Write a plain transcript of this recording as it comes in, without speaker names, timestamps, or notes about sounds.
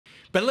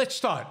But let's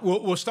start.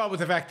 We'll start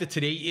with the fact that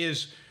today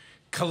is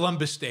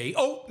Columbus Day.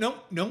 Oh,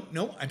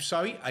 no. I'm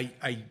sorry.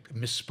 I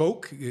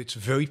misspoke. It's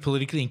very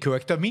politically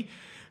incorrect of me.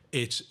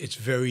 It's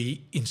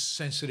very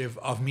insensitive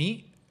of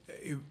me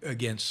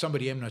against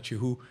somebody. I'm not sure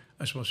who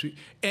I'm supposed to be.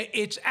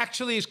 It's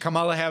actually, as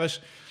Kamala Harris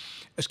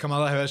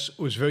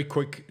was very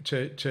quick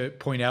to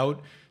point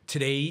out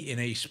today in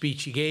a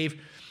speech she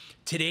gave,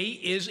 today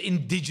is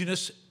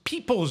Indigenous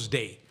Peoples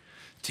Day.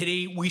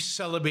 Today we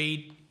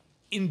celebrate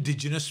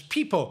Indigenous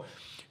people.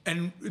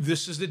 And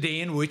this is the day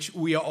in which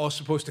we are all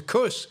supposed to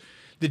curse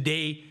the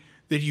day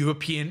that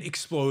European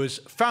explorers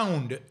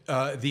found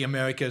the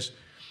Americas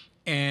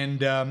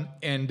and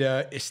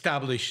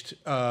established,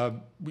 a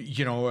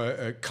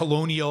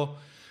colonial,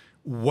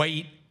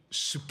 white,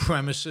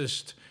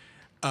 supremacist,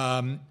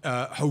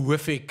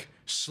 horrific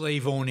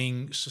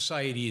slave-owning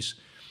societies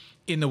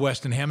in the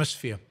Western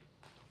Hemisphere.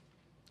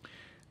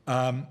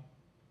 Yeah,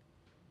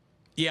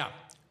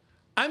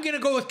 I'm going to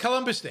go with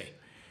Columbus Day.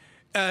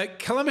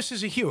 Columbus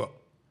is a hero.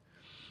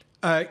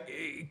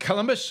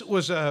 Columbus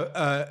was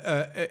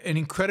an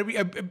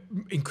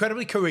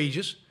incredibly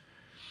courageous,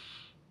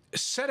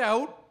 set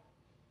out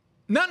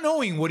not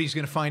knowing what he's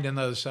going to find on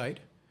the other side,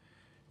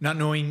 not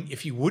knowing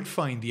if he would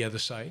find the other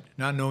side,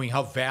 not knowing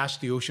how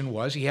vast the ocean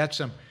was. He had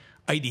some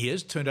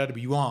ideas, turned out to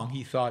be wrong.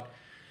 He thought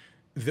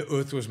the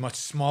earth was much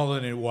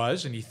smaller than it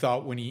was, and he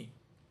thought when he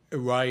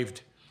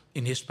arrived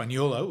in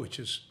Hispaniola, which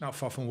is not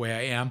far from where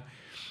I am,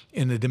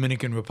 in the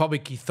Dominican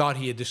Republic, he thought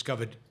he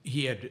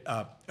had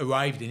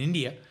arrived in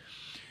India.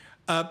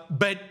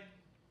 But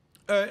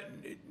the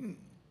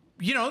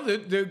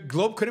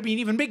globe could have been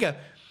even bigger.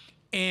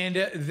 And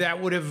that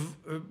would have,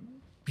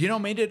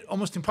 made it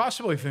almost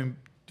impossible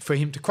for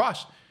him to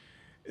cross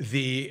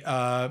the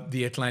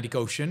Atlantic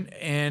Ocean.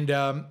 And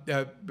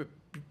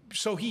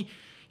so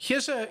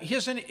here's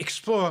an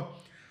explorer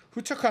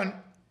who took on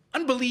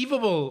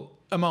unbelievable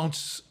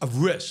amounts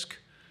of risk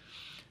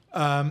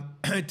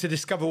to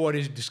discover what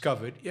he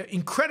discovered.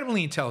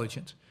 Incredibly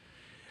intelligent.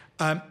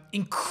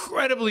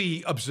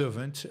 Incredibly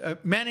observant,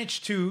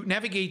 managed to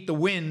navigate the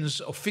winds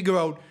or figure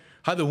out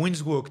how the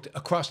winds worked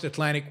across the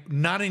Atlantic.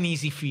 Not an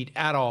easy feat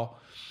at all.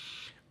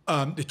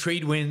 The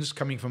trade winds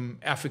coming from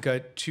Africa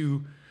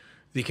to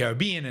the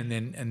Caribbean and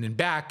then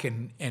back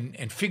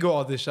and figure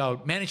all this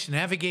out. Managed to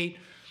navigate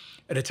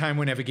at a time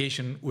when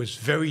navigation was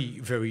very,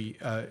 very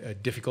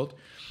difficult.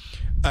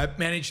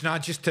 Managed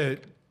not just to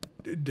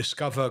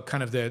discover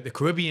kind of the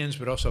Caribbeans,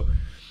 but also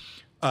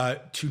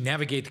to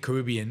navigate the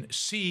Caribbean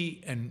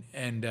Sea and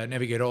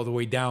navigate all the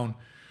way down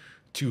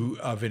to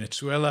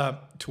Venezuela,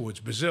 towards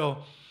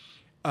Brazil.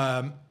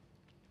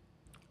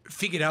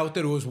 Figured out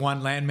that it was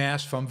one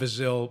landmass from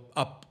Brazil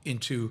up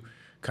into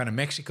kind of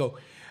Mexico.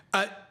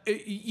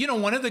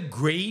 One of the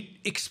great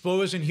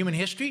explorers in human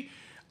history,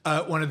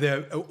 one of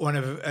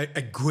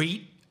a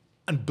great,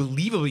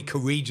 unbelievably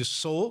courageous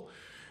soul,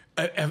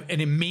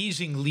 an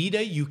amazing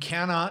leader. You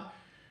cannot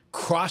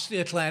cross the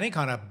Atlantic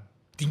on a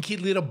dinky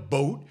little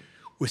boat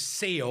with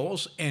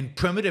sails and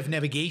primitive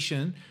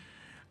navigation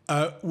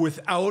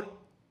without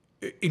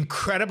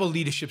incredible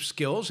leadership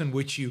skills in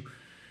which you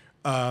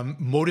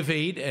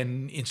motivate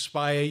and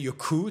inspire your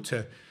crew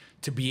to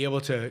be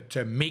able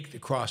to make the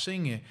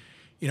crossing.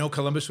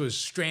 Columbus was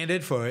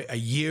stranded for a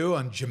year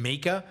on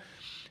Jamaica,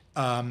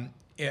 and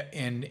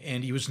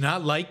he was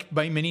not liked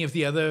by many of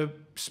the other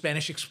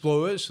Spanish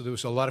explorers, so there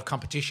was a lot of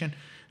competition,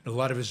 and a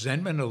lot of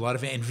resentment, a lot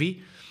of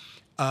envy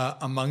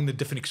among the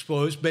different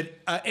explorers. But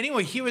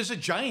anyway, he was a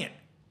giant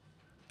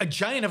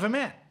of a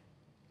man.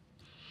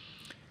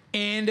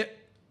 And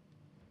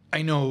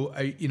I know,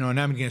 and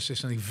I'm going to say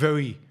something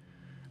very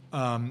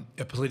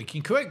politically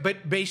incorrect,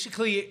 but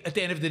basically at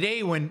the end of the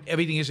day, when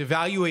everything is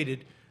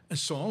evaluated and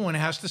so on, one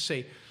has to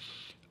say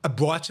a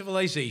broad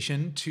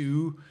civilization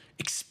to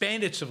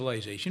expand its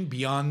civilization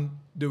beyond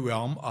the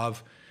realm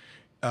of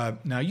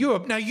now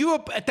Europe. Now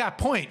Europe at that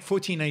point,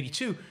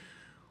 1492,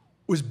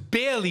 was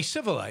barely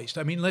civilized.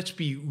 I mean, let's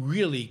be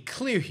really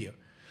clear here.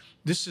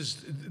 This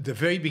is the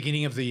very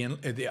beginning of the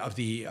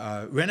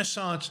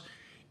Renaissance.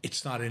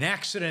 It's not an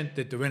accident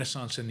that the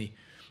Renaissance and the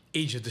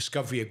Age of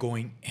Discovery are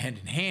going hand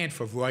in hand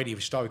for a variety of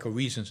historical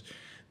reasons.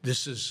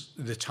 This is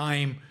the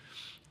time,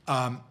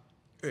 the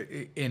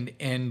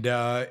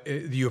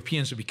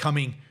Europeans are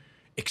becoming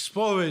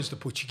explorers. The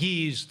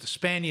Portuguese, the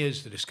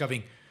Spaniards, they're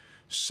discovering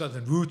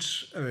southern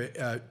routes,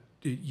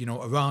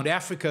 around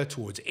Africa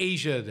towards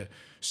Asia. They're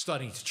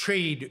starting to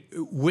trade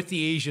with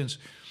the Asians.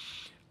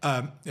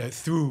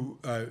 Through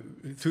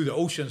the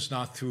oceans,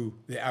 not through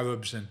the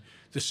Arabs and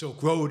the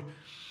Silk Road.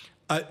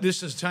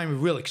 This is a time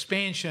of real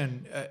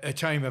expansion, a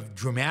time of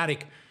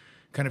dramatic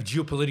kind of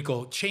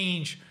geopolitical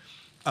change.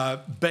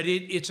 But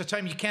it's a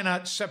time you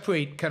cannot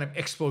separate kind of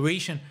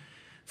exploration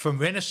from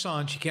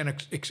Renaissance. You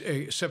cannot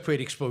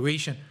separate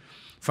exploration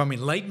from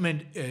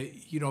Enlightenment.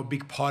 A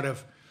big part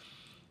of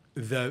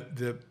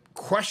the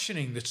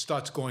questioning that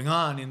starts going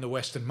on in the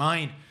Western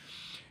mind,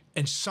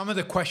 and some of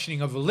the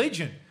questioning of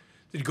religion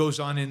that goes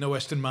on in the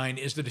Western mind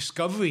is the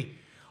discovery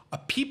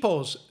of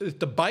peoples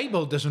that the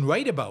Bible doesn't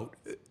write about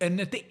and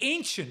that the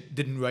ancient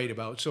didn't write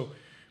about. So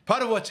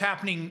Part of what's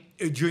happening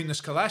during the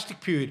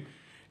scholastic period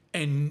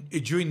and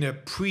during the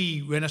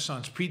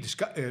pre-Renaissance,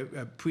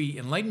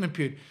 pre-Enlightenment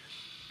period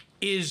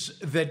is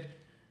that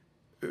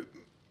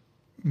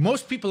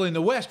most people in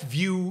the West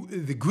view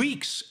the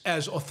Greeks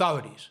as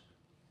authorities.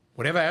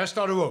 Whatever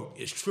Aristotle wrote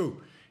is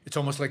true. It's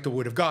almost like the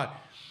word of God.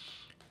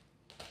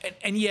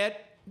 And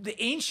yet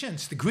the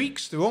ancients, the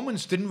Greeks, the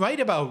Romans didn't write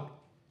about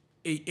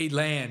a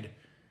land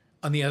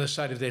on the other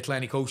side of the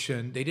Atlantic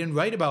Ocean. They didn't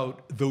write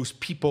about those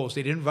peoples.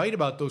 They didn't write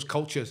about those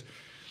cultures.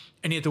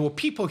 And yet there were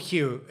people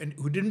here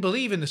who didn't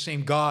believe in the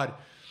same God.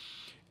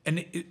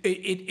 And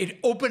it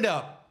opened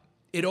up.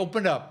 It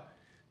opened up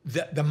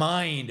the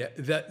mind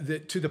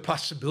to the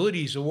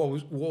possibilities of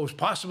what was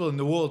possible in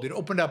the world. It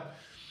opened up,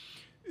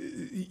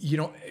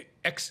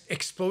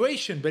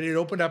 exploration, but it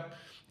opened up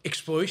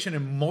exploration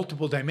in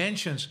multiple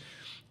dimensions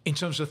in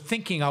terms of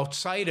thinking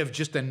outside of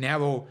just a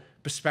narrow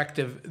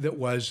perspective that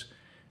was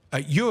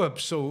Europe.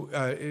 So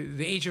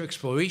the age of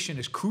exploration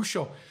is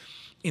crucial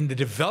in the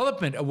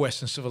development of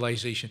Western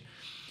civilization.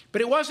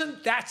 But it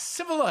wasn't that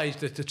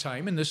civilized at the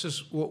time, and this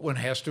is what one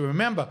has to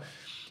remember.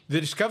 The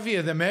discovery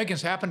of the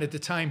Americans happened at the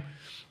time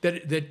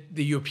that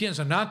the Europeans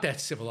are not that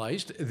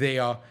civilized. They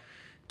are,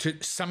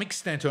 to some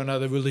extent or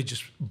another,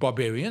 religious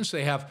barbarians.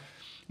 They have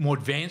more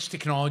advanced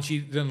technology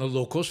than the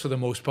locals for the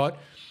most part,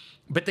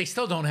 but they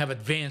still don't have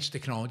advanced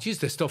technologies.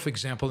 They're still, for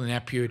example, in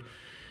that period,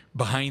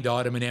 behind the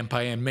Ottoman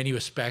Empire in many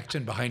respects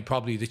and behind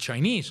probably the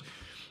Chinese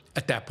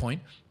at that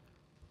point.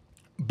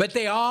 But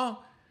they are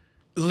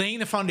laying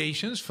the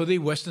foundations for the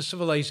Western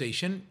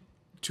civilization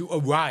to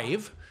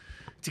arrive,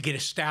 to get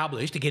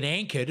established, to get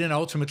anchored, and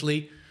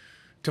ultimately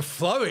to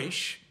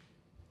flourish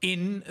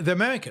in the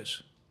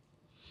Americas.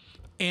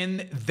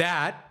 And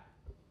that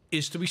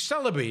is to be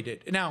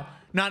celebrated. Now,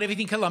 not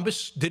everything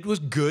Columbus did was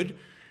good,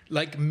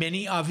 like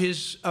many of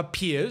his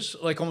peers,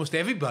 like almost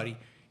everybody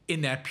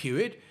in that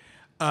period.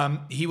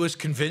 He was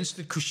convinced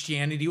that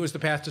Christianity was the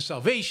path to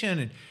salvation,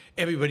 and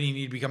everybody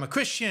needed to become a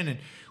Christian. And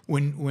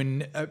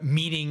when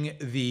meeting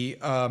the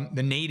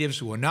natives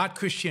who were not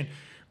Christian,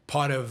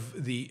 part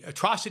of the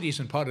atrocities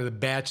and part of the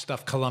bad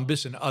stuff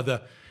Columbus and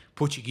other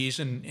Portuguese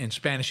and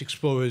Spanish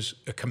explorers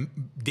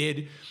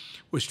did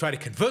was try to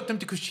convert them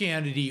to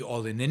Christianity,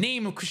 all in the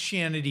name of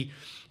Christianity,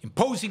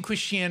 imposing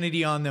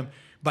Christianity on them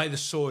by the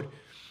sword.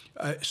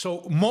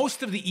 So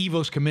most of the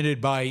evils committed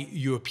by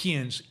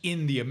Europeans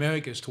in the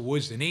Americas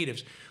towards the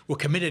natives were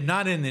committed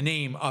not in the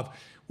name of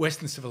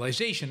Western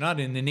civilization, not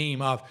in the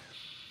name of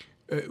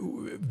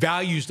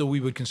values that we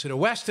would consider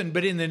Western,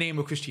 but in the name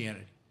of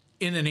Christianity,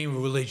 in the name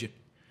of religion,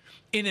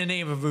 in the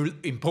name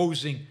of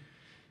imposing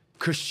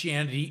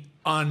Christianity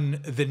on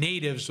the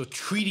natives or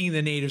treating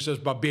the natives as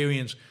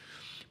barbarians,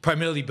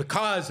 primarily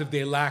because of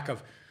their lack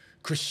of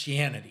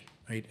Christianity,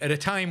 right? At a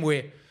time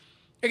where,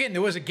 again,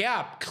 there was a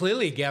gap,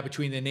 clearly a gap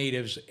between the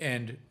natives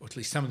and, or at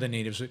least some of the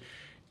natives,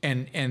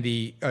 and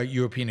the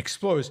European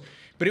explorers,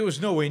 but it was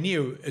nowhere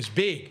near as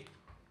big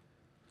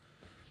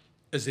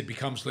as it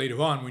becomes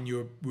later on when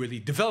Europe really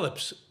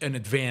develops an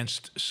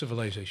advanced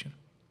civilization.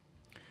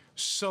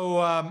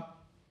 So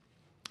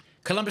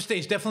Columbus Day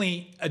is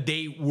definitely a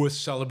day worth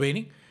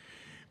celebrating,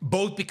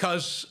 both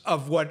because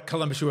of what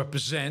Columbus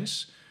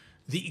represents,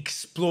 the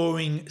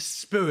exploring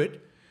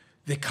spirit,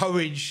 the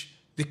courage,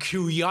 the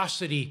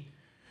curiosity,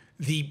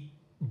 the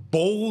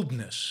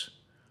boldness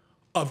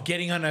of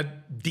getting on a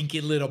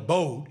dinky little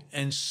boat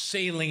and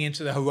sailing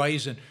into the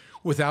horizon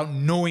without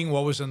knowing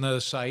what was on the other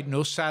side.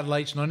 No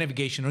satellites, no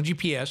navigation, no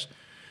GPS,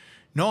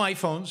 no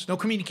iPhones, no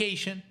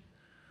communication,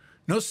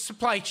 no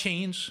supply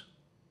chains,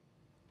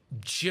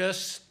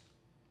 just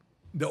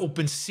the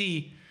open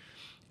sea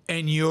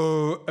and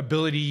your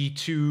ability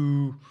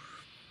to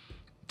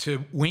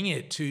wing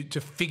it,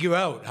 to figure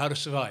out how to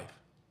survive,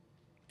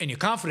 and your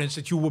confidence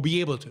that you will be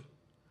able to.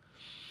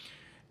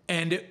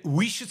 And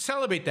we should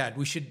celebrate that.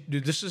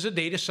 This is a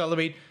day to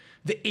celebrate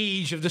the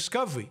age of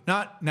discovery.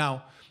 Not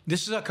now,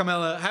 this is how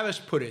Kamala Harris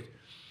put it.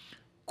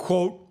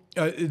 Quote,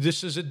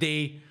 this is a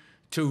day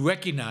to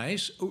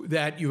recognize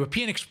that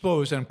European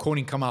explorers, and I'm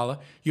quoting Kamala,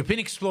 European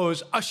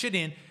explorers ushered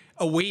in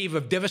a wave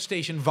of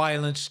devastation,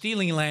 violence,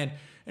 stealing land,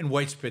 and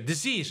widespread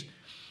disease.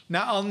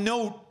 Now, I'll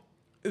note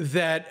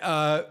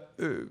that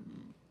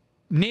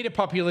native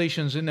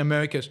populations in the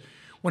Americas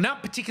were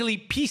not particularly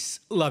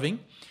peace-loving.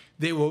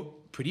 They were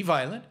pretty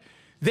violent.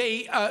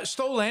 They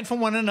stole land from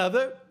one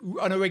another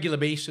on a regular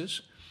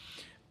basis,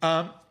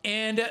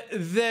 and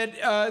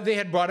that they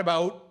had brought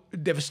about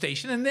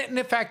devastation. And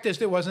the fact is,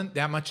 there wasn't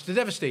that much to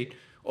devastate,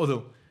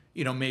 although,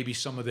 maybe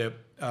some of the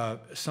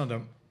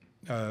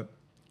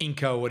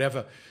Inca or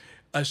whatever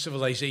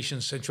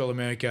civilizations, Central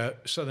America,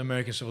 South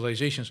American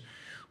civilizations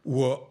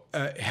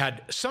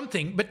had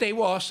something, but they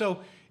were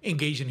also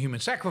engaged in human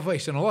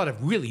sacrifice and a lot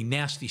of really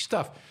nasty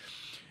stuff.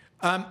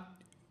 The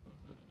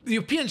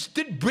Europeans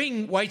did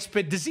bring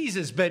widespread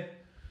diseases, but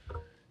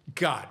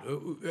God,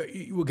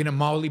 we're going to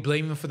morally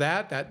blame them for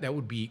that? That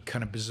would be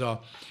kind of bizarre.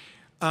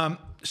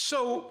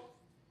 So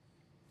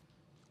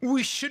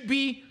we should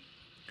be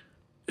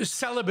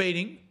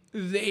celebrating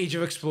the age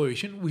of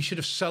exploration. We should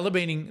have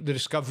celebrating the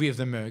discovery of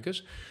the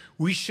Americas.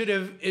 We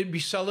should be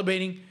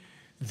celebrating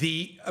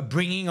the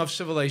bringing of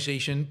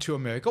civilization to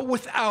America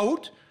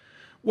without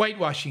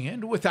whitewashing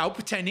it, without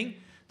pretending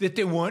that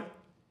there weren't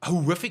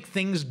horrific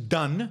things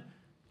done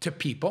to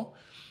people,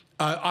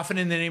 often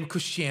in the name of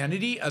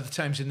Christianity, other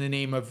times in the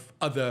name of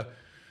other,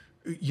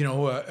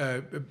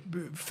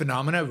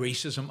 phenomena,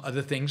 racism,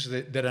 other things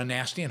that are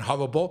nasty and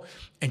horrible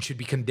and should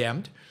be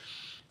condemned.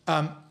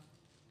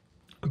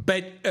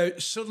 But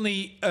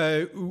certainly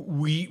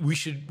we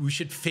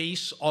should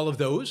face all of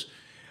those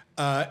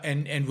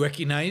and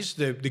recognize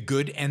the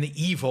good and the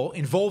evil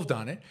involved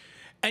on it,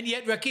 and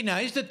yet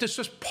recognize that this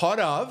was part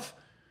of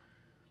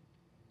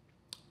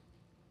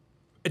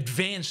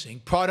advancing,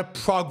 part of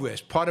progress,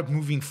 part of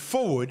moving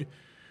forward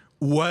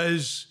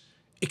was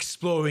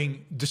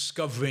exploring,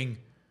 discovering,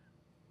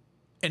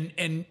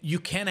 and you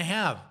cannot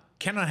have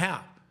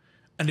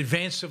an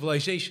advanced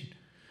civilization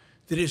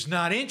that is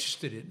not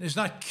interested in, is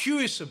not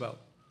curious about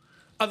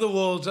other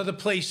worlds, other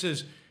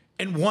places,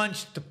 and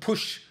wants to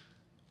push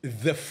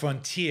the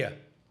frontier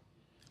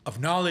of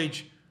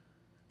knowledge,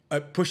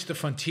 push the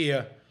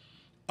frontier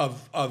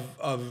of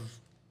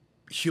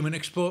human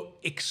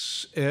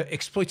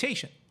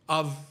exploitation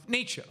of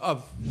nature,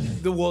 of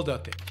the world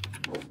out there.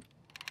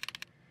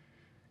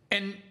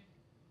 And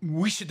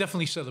we should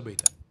definitely celebrate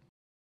that.